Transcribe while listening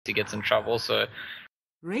he gets in trouble. So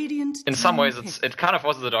Radiant in some ways, it kind of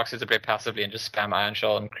forces the Doxy to play passively and just spam Iron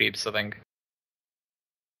Shell and creeps, I think.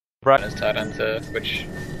 Right. His tight end, which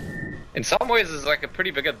in some ways is like a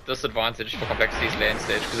pretty big disadvantage for complexity's lane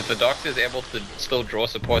stage, because if the Doxy is able to still draw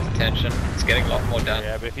support's attention, it's getting a lot more done.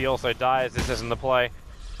 Yeah, but if he also dies, this isn't the play.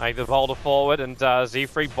 Like the Volder forward and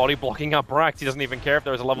Z-Freak body blocking up Brax. He doesn't even care if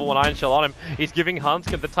there's a level 1 Iron Shell on him. He's giving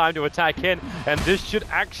Huntskin the time to attack in, and this should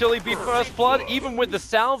actually be first blood, even with the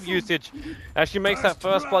salve usage. Actually makes that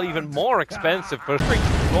first blood even more expensive. But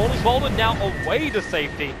rolling Volder now away to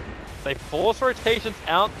safety. They force rotations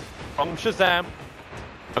out from Shazam.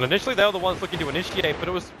 And initially they were the ones looking to initiate, but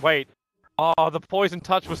it was, wait. Oh, the poison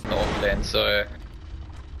touch was... North lane, so...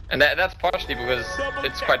 And that's partially because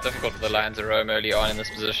it's quite difficult for the Lions to roam early on in this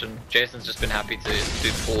position. Jason's just been happy to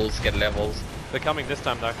do pulls, get levels. They're coming this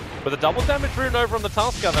time though. With a double damage rune over on the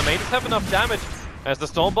Tusker, they may just have enough damage. As the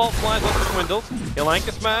Stormbolt flies onto Swindles, he'll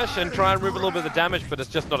anchor smash and try and remove a little bit of the damage, but it's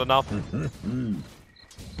just not enough.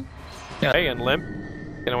 Okay, and Limp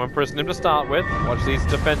gonna imprison him to start with. Watch these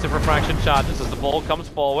defensive refraction charges as the ball comes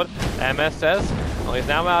forward. MSS, well, he's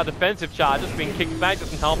now out of defensive charges, being kicked back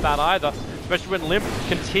doesn't help out either. Especially when Limp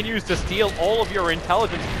continues to steal all of your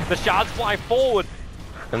intelligence. The shards fly forward.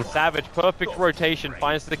 And Savage, perfect rotation,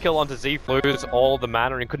 finds the kill onto Z. Lose all the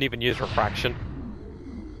mana and couldn't even use refraction.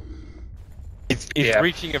 He's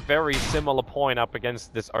reaching a very similar point up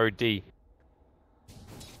against this OD.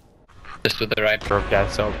 Just with the right of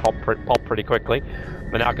death, so pop pretty quickly.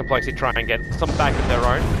 But now compLexity try and get some back of their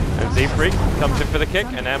own. And Z-Freak comes in for the kick,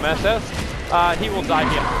 and MSS, he will die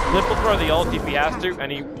here. Limp will throw the ult if he has to,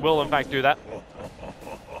 and he will in fact do that.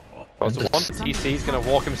 TC's going to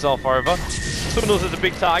walk himself over. Swindles is a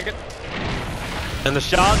big target. And the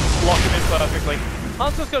shards block him in perfectly.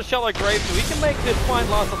 Hunter's got a Shallow Grave, so he can make this fight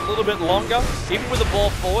last a little bit longer. Even with the ball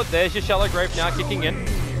forward, there's your Shallow Grave now kicking in.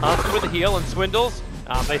 Hunter with the heal and Swindles.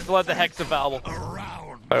 They still have the Hex available.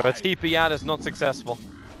 So a TP out is not successful.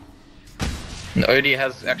 And OD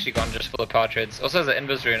has actually gone just for the power trades. Also has an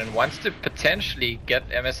Invis rune and wants to potentially get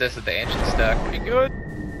MSS at the Ancient stack. Pretty good.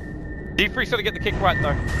 D-Freak's got to get the kick right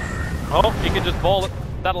though. Oh, he can just ball it.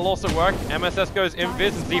 That'll also work. MSS goes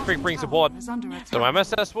Invis and Z-Freak brings support. So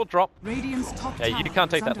MSS will drop. Yeah, you can't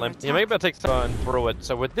take that Limp. You may be able to take Stone through it.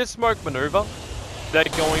 So with this smoke maneuver, they're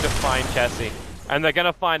going to find Chessie. And they're going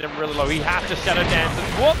to find him really low. He has to Shadow Dance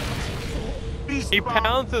and whoop! He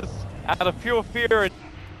pounces out of pure fear.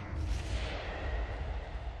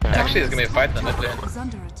 Actually, there's going to be a fight then,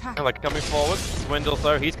 isn't And like coming forward, Swindles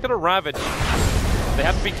though, he's going to Ravage. They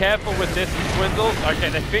have to be careful with this and Swindles. Okay,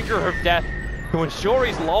 the Finger of Death to ensure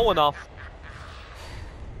he's low enough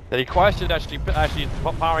that he questioned actually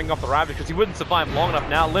powering off the Ravage because he wouldn't survive long enough.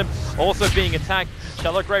 Now Limp also being attacked.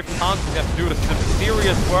 Shallow Grave from Hanskin have to do some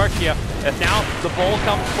serious work here. As now the ball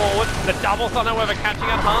comes forward. The double stun, however, catching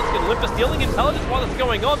out Hanskin. Limp is stealing intelligence while it's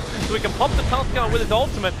going on, so he can pop the Tusker with his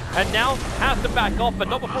ultimate, and now has to back off, but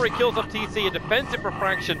not before he kills off TC. A defensive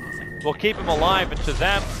refraction will keep him alive, and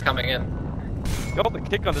Shazam coming in. Got the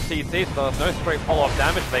kick onto TC, so there's no straight follow-up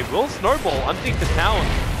damage. They will snowball underneath the tower.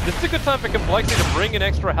 This is a good time for compLexity to bring in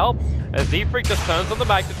extra help, as Z-Freak just turns on the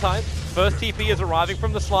magnetize. First TP is arriving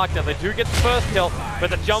from the Slark. Now they do get the first kill, but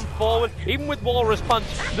the jump forward, even with Walrus Punch,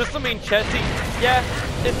 this will mean Chessie, yeah,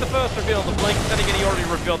 it's the first reveal of the Blink. Then again, he already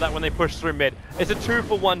revealed that when they push through mid. It's a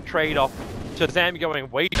 2-for-1 trade-off. Shazam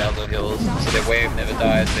going way down the hills, so their wave never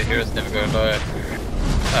dies, their heroes never go low.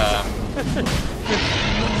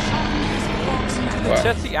 Did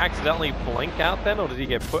Chessie accidentally blink out then, or did he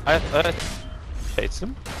get put? Chase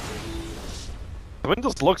him.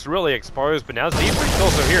 Swindles looks really exposed, but now Z-Freak's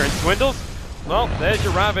also here, and Swindles, well, there's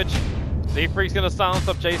your Ravage. Z-Freak's going to silence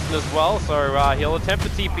up Jason as well, so he'll attempt to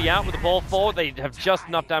TP out with the ball forward. They have just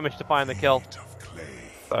enough damage to find the kill.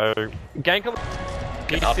 So, Gank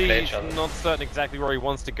PC not certain exactly where he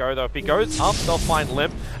wants to go though. If he goes up, they'll find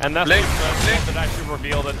Limp, and that's the first thing that actually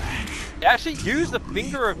revealed it. They actually use the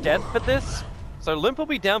Finger of Death for this, so Limp will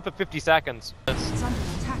be down for 50 seconds.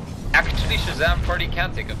 Actually, Shazam probably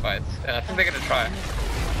can take a fight, and I think they're gonna try.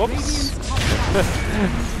 Whoops.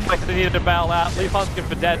 Like they needed to bail out, leave Huntskin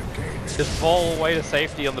for dead. Just fall away to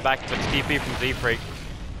safety on the back of its TP from Z-Freak.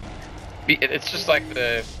 It's just like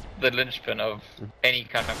the linchpin of any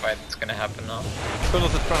kind of fight that's gonna happen now.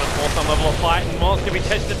 Swindles is trying to force some level of fight, and whilst can be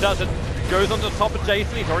tested, does it. Goes on to the top of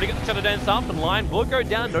Jason, he's already got the Shadow Dance up, and line will go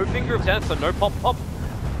down, no Finger of Death, so no pop.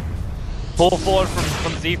 Pull forward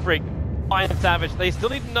from Z-Freak. Find Savage. They still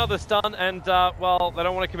need another stun, and well, they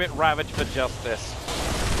don't want to commit Ravage for just this.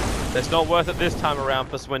 It's not worth it this time around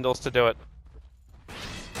for Swindles to do it.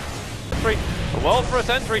 Well, for a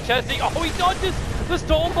sentry, Chessie. Oh, he dodges the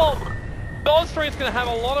Stormbolt! Godstrain's going to have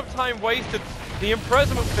a lot of time wasted. The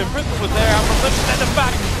imprisonment was there out from Limp, and the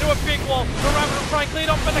back into a big wall. The Rabbit and Frank lead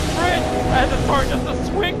off in the grid. And the sorry, just a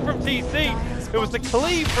swing from TC. It was the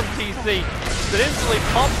cleave from TC that instantly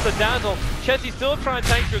pops the dazzle. Chessy still trying to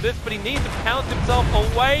tank through this, but he needs to pounce himself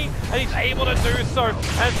away, and he's able to do so.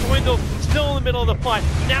 And Swindle still in the middle of the fight.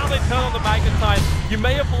 Now they turn on the magnetite. You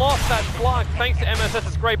may have lost that block thanks to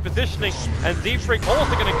MSS's great positioning, and Z-Freak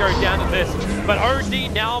also going to go down to this. But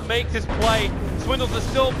OD now makes his play. Swindles is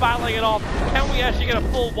still battling it off. Can we actually get a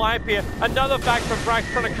full wipe here? Another back from Brax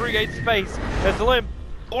trying to create space. As Limp,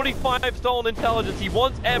 45 stolen intelligence. He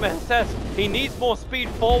wants MSS. He needs more speed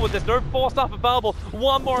forward. There's no force up available.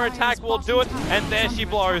 One more attack will do it, and there she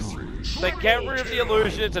blows. They get rid of the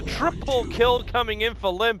illusion. It's a triple kill coming in for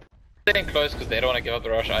Limp. Getting close because they don't want to give up the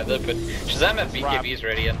rush either, but Shazam have BKBs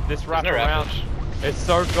ready, and this wrap no around. It's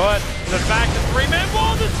so good. The back to 3-man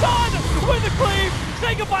wall. The sun with the cleave.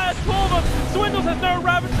 Say goodbye at 12. Swindles has no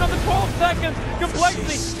Ravage another 12 seconds.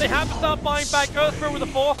 compLexity. They have to start buying back. Earthspirit with a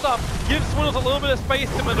force up. Gives Swindles a little bit of space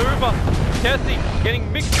to maneuver. Chessy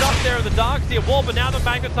getting mixed up there in the Darkseer wall, but now the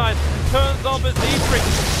magnetite turns on as Z-Freak.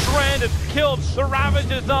 Stranded, killed. The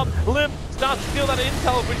Ravage is up. Limp starts to steal that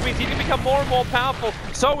intel, which means he can become more and more powerful.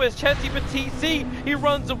 So is Chessy, but TC, he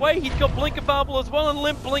runs away. He's got Blink available as well, and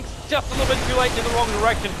Limp blinks just a little bit too late in the wrong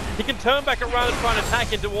direction. He can turn back around and try and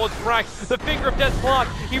attack in towards Brax. The Finger of Death block.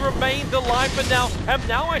 He remains alive for now, and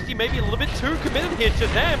now actually maybe a little bit too committed here.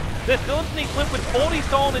 Shazam, they're still underneath Limp with 40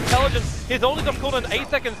 stolen intelligence. His only got called in 8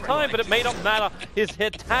 seconds time, but it may not matter. His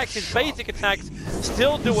attacks, his basic attacks,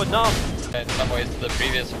 still do enough. In some ways to the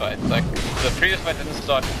previous fight. Like, the previous fight didn't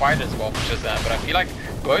start quite as well for Shazam, but I feel like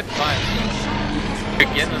both times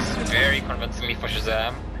begins very convincingly for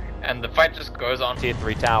Shazam, and the fight just goes on. Tier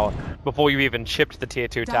 3 tower, before you even chipped the Tier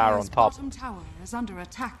 2 tower on top. Tower is under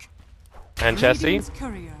attack. And Chessy,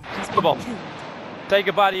 come on, say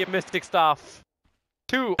goodbye to your Mystic Staff.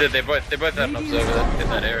 2. They both have an observer in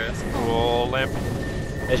that area. Oh, Limp.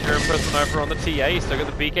 There's your imprisonment over on the TA, still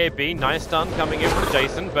got the BKB, nice stun coming in from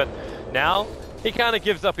Jason, but now he kind of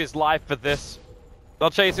gives up his life for this. They'll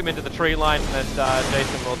chase him into the tree line, and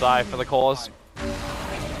Jason will die for the cause.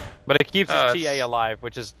 But it keeps his TA alive,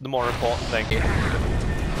 which is the more important thing.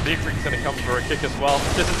 Z-Freak's gonna come for a kick as well.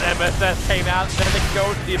 Just as MSS came out, and then they can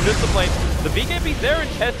go to the Abyssal Plane. The BKB's there, and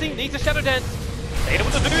Chessy needs a Shadow Dance. They're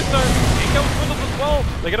able to do so. Here comes Swindles as well.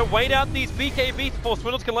 They're going to wait out these BKBs before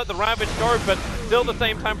Swindles can let the Ravage go, but still at the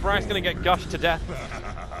same time, Brack's going to get gushed to death.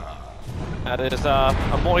 That is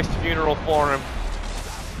a moist funeral for him.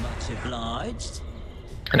 Much obliged.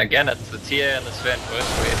 And again, it's the TA and the Sven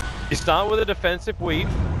first wave. You start with a defensive weave,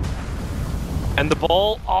 and the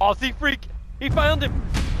ball. Oh, Z-Freak! He found him!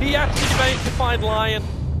 He actually managed to find Lion.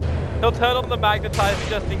 He'll turn on the magnetizer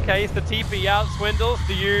just in case. The TP out. Swindles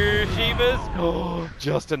to you, Shivas. Oh,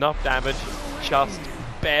 just enough damage. Just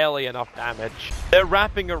barely enough damage. They're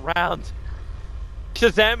wrapping around.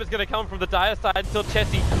 Shazam is going to come from the dire side until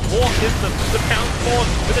Chessy walks into the pound forward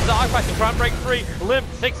with the dark fight to try and break free. Limp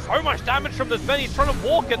takes so much damage from this Sven. He's trying to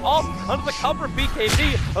walk it off under the cover of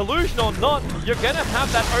BKB. Illusion or not, you're going to have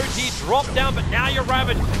that OG drop down, but now your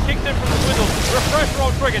Ravage kicks in from the Swindle. Refresh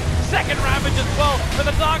roll triggered. Second Ravage as well. But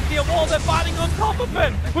the Darkseer wall, they're fighting on top of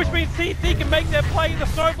it, which means CC can make their play. The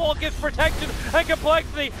snowball gives protection and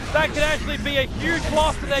compLexity. That could actually be a huge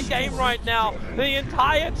loss to their game right now. The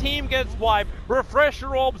entire team gets wiped.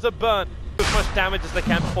 Refresher orbs are burnt. As much damage as they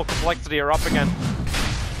can before compLexity are up again.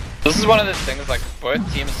 This is one of those things, like, both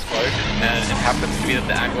teams spoke, and it happens to be that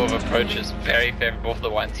the angle of approach is very favorable for the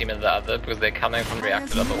one team and the other, because they're coming from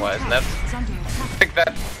reacted otherwise, and that's, I think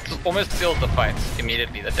that almost seals the fight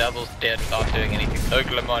immediately. The Dazzle's dead without doing anything. No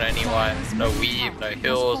Glimmer on anyone, no Weave, no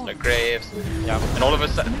Hills, no Graves, and all of a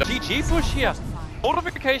sudden... GG push here.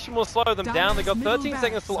 Fortification will slow them down. They got 13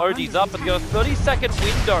 seconds till OD's up, but they got a 30-second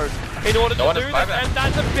window in order to do that, and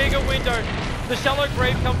that's a bigger window. The shallow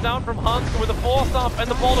grave comes down from Hanska with a force up, and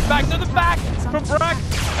the boulder back to the back from Brax,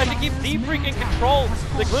 and to keep Z-Freak in control.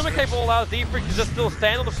 The Glimmer Cape will allow Z-Freak to just still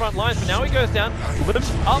stand on the front lines, but now he goes down, limps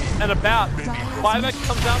up and about. 5X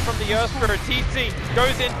comes out from the Earthspirit. TC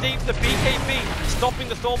goes in deep, the BKB stopping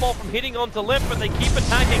the Stormball from hitting onto Limp, but they keep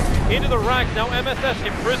attacking into the rack. Now MSS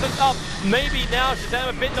imprisoned up. Maybe now Shazam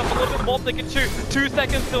have bitten up a little bit more than they can shoot. 2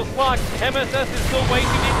 seconds till Spark. MSS is still waiting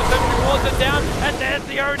in the center towards it down, and there's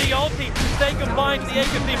the OD ulti. Say goodbye to the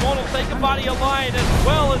Agency Immortal, say goodbye to your Lion, as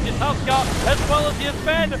well as your Tuskar, as well as your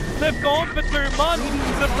Sven. They've gone for 2 months.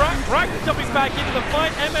 The Brax is jumping back into the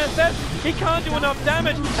fight. MSS, he can't do enough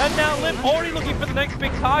damage, and now Limp already looking for the next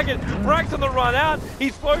big target. Brax on the run out.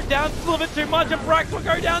 He's slowed down a little bit too much, and Brax will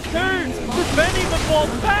go down too. The Sven even falls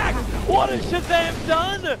back. What has Shazam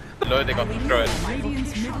done? No, they got destroyed.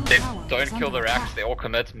 Radiant's middle They tower don't is kill under the racks, attack. they all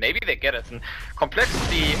commit. Maybe they get it. And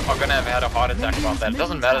compLexity are gonna have had a heart attack about that. It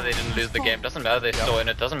doesn't matter they didn't lose the game. Doesn't matter they're still in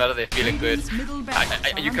it. Doesn't matter they're feeling good. Radiant's middle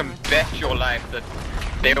barracks are You can under attack. bet your life that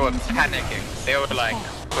they were panicking. They were like,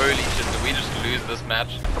 holy shit, did we just lose this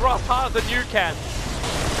match? Thrust harder than you can.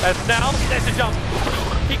 As now, there's a jump.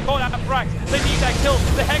 He caught out Brax. They need that kill.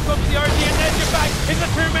 The head comes to the OG and there's your back. It's a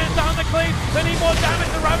 2 minutes down the clean. They need more damage.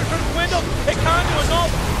 The Ravage from Swindle. It can't do enough.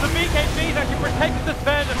 The BKB's actually protected this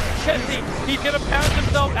fan. Chesty, he's going to pounce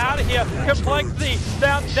himself out of here. compLexity.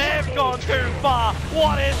 Now they've gone too far.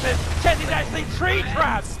 What is this? Chesty's actually tree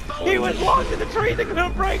trapped. He was locked in the tree. They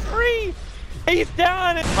couldn't break free. He's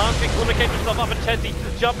down! And Hansvik communicates himself up, and Chesty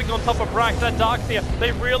jumping on top of Brax. That Darkseer,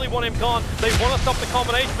 they really want him gone. They want to stop the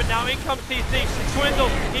combination, but now in comes TC.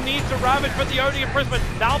 Swindle, he needs to ravage, but the OD imprisonment,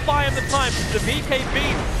 they'll buy him the time. The BKB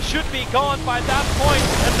should be gone by that point.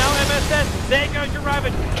 And now MSS, there goes your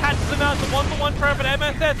ravage. Catches him out, the 1-for-1 trap, and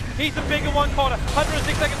MSS, he's the bigger one quarter. 106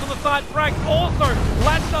 seconds on the side. Brax also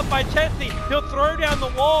latched up by Chesty. He'll throw down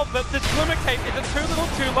the wall, but this Glimmercape is too little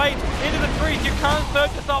too late. Into the trees, you can't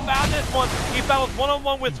search yourself out this one. He battles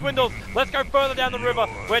one-on-one with Swindles. Let's go further down the river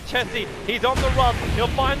where Chesty, he's on the run. He'll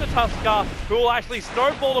find the Tuskar, who will actually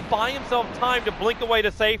snowball to buy himself time to blink away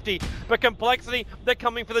to safety. But compLexity, they're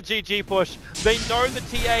coming for the GG push. They know the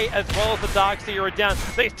TA as well as the Darkseer are down.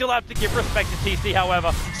 They still have to give respect to TC,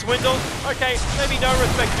 however. Swindles, okay, maybe no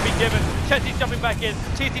respect to be given. Chesty's jumping back in.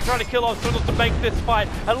 TC trying to kill off Swindles to make this fight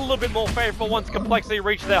a little bit more favorable once compLexity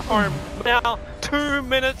reach their home. Now, 2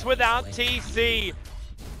 minutes without TC.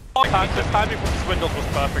 The timing from Swindles was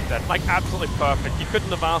perfect then, like absolutely perfect. You couldn't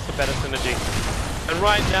have asked for better synergy. And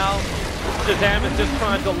right now, Shazam is just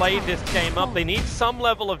trying to lay this game up. They need some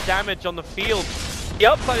level of damage on the field. The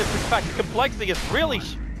upside is the fact that compLexity is really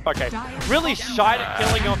shy at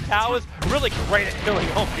killing off towers, really great at killing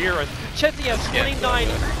off heroes. Chesty has 29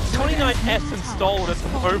 S installed at the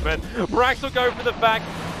moment. Brax will go for the back.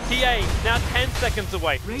 TA now 10 seconds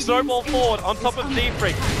away. Snowball forward on top of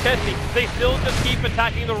Z-Freak. Chesty, they still just keep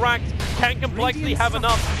attacking the racks. Can compLexity have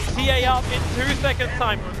enough? TA up in 2 seconds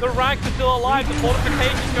time. The racks are still alive. The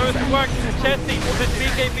fortification goes to work. Chesty, this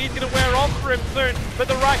BKB is going to wear off for him soon. But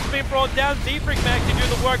the racks have been brought down. Z-Freak may actually do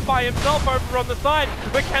the work by himself over on the side.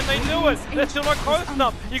 But can they do it? They're still not close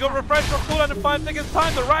enough. You got refresh or cooldown in 5 seconds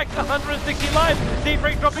time. The racks 160 life.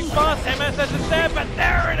 Z-Freak dropping fast. MSS is there, but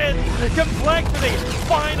there it is. compLexity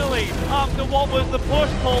finally, after what was the push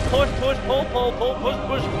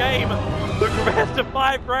game, the best of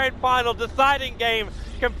 5 grand final deciding game,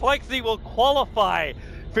 compLexity will qualify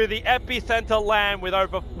for the EPICENTER LAN with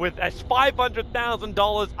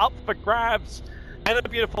 $500,000 up for grabs and a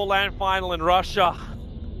beautiful LAN final in Russia.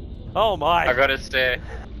 Oh my! I gotta say,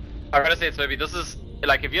 Toby, this is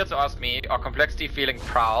like, if you had to ask me, are compLexity feeling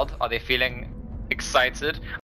proud? Are they feeling excited?